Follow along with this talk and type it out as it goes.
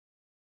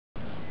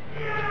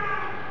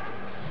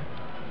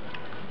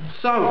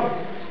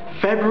So,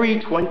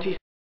 February 26th.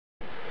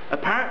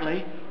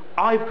 Apparently,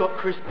 I've got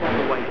Chris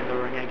Bothaway in the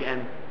ring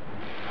again.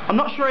 I'm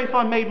not sure if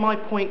I made my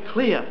point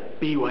clear,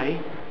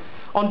 B-Way,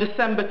 on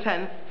December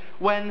 10th,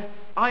 when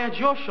I had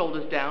your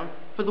shoulders down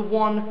for the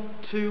 1,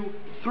 2,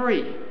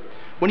 3,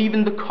 when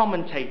even the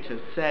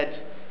commentators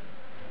said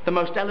the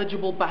most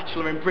eligible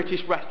bachelor in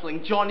British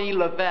wrestling, Johnny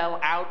Lavelle,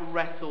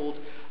 out-wrestled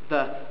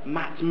the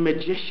mat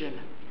magician,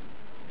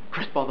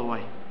 Chris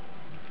Bothaway.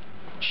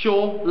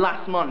 Sure,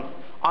 last month,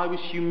 I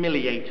was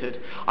humiliated.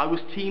 I was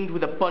teamed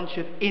with a bunch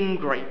of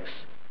ingrates,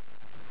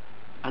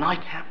 and I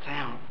tapped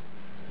out.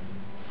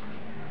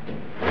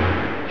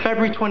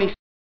 February 26th,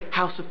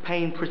 House of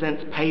Pain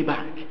presents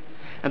Payback,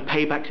 and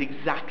Payback's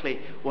exactly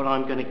what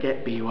I'm going to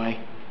get,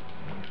 B-Way.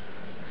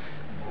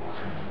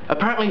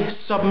 Apparently,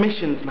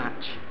 submissions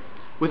match,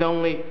 with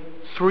only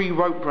 3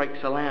 rope breaks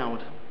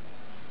allowed.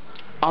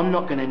 I'm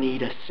not going to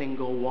need a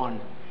single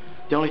one.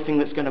 The only thing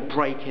that's going to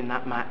break in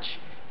that match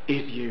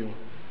is you.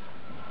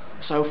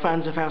 So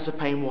fans of House of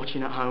Pain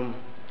watching at home,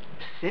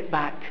 sit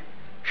back,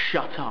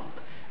 shut up,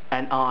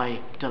 and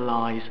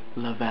idolize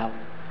Lavelle.